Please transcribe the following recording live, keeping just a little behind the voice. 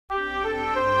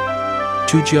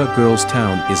Tujia Girls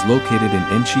Town is located in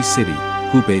Jianshi City,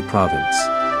 Hubei Province.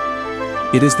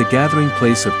 It is the gathering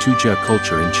place of Tujia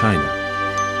culture in China.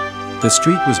 The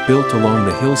street was built along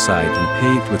the hillside and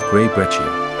paved with grey breccia.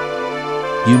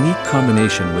 Unique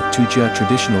combination with Tujia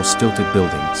traditional stilted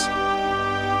buildings.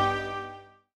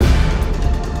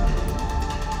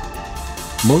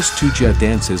 Most Tujia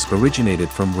dances originated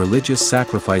from religious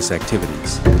sacrifice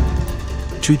activities.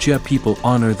 Tujia people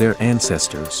honor their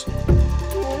ancestors.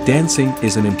 Dancing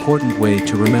is an important way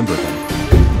to remember them.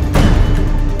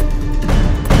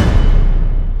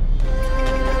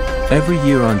 Every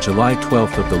year on July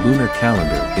 12th of the lunar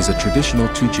calendar is a traditional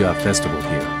Tujia festival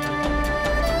here.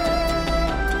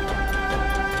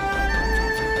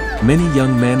 Many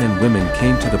young men and women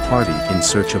came to the party in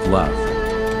search of love.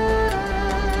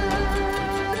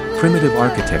 Primitive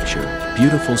architecture,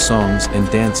 beautiful songs and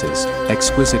dances,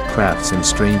 exquisite crafts and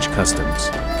strange customs.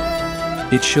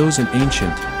 It shows an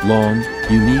ancient, long,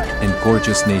 unique and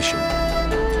gorgeous nation.